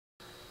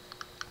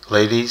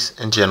ladies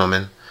and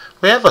gentlemen,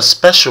 we have a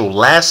special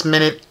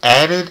last-minute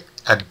added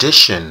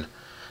addition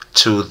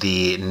to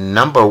the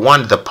number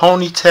one, the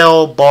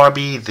ponytail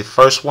Barbie, the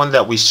first one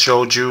that we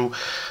showed you.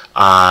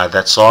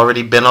 That's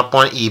already been up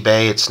on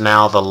eBay. It's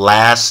now the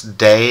last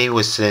day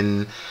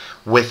within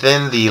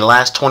the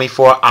last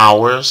 24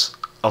 hours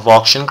of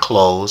auction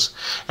close,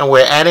 and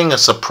we're adding a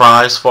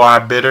surprise for our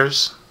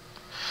bidders.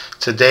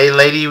 Today,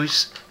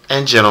 ladies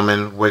and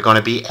gentlemen, we're going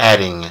to be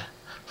adding,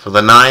 for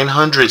the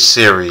 900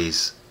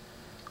 series,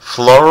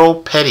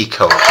 Floral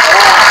Petticoat.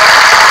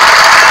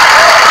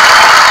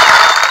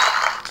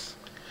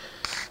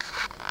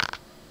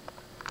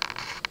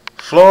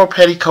 Floral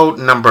Petticoat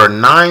number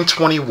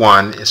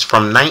 921 is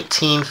from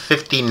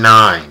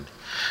 1959.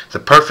 The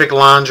perfect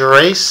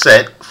lingerie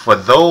set for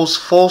those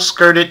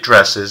full-skirted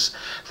dresses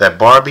that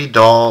Barbie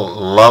doll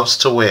loves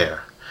to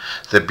wear.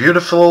 The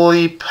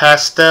beautifully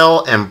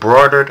pastel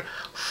embroidered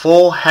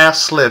full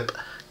half-slip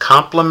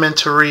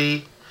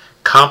complemented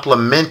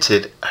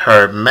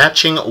her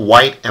matching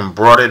white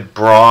embroidered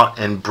bra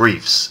and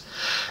briefs.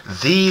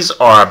 These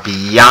are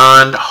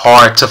beyond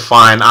hard to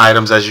find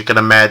items, as you can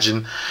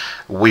imagine.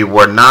 We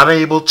were not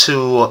able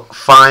to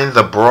find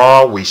the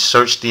bra. We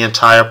searched the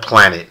entire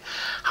planet.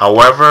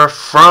 However,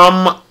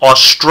 from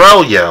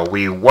Australia,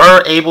 we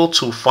were able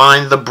to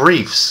find the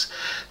briefs.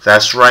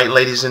 That's right,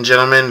 ladies and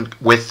gentlemen.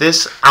 With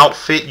this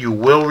outfit, you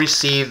will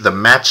receive the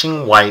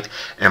matching white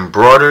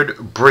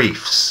embroidered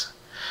briefs.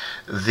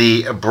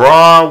 The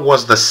bra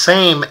was the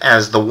same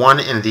as the one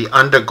in the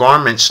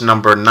undergarments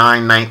number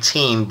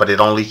 919, but it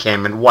only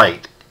came in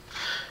white.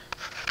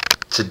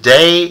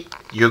 Today,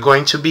 you're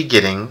going to be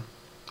getting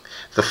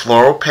the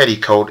floral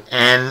petticoat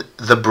and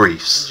the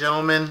briefs.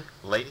 Gentlemen,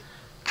 ladies,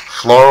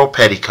 floral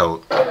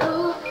petticoat.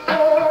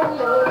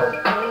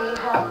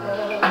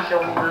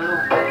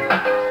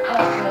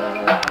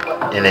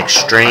 In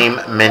extreme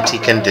minty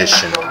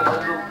condition.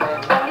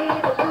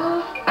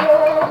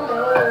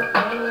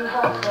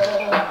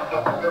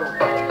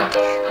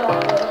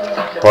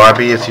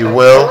 Barbie, if you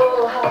will,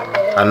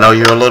 I know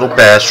you're a little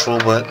bashful,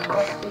 but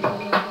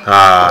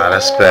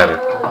that's better.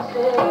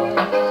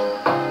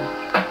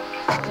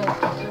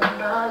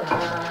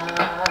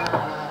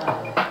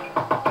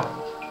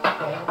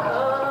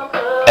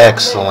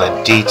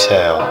 Excellent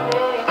detail.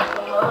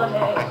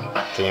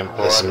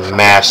 It's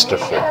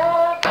masterful.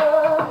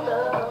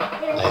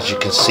 As you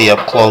can see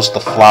up close, the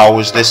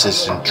flowers, this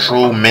is in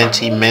true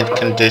minty mint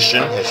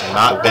condition. Has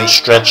not been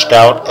stretched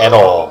out at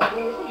all.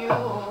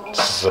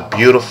 This is a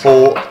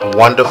beautiful,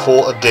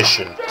 wonderful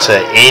addition to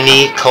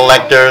any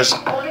collector's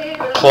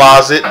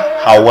closet.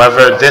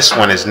 However, this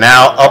one is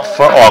now up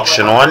for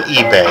auction on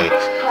eBay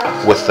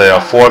with the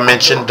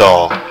aforementioned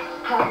doll.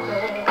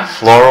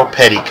 Floral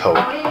Petticoat,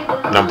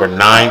 number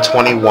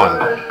 921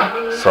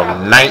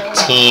 from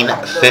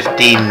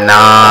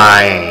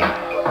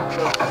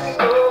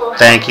 1959.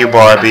 Thank you,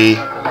 Barbie.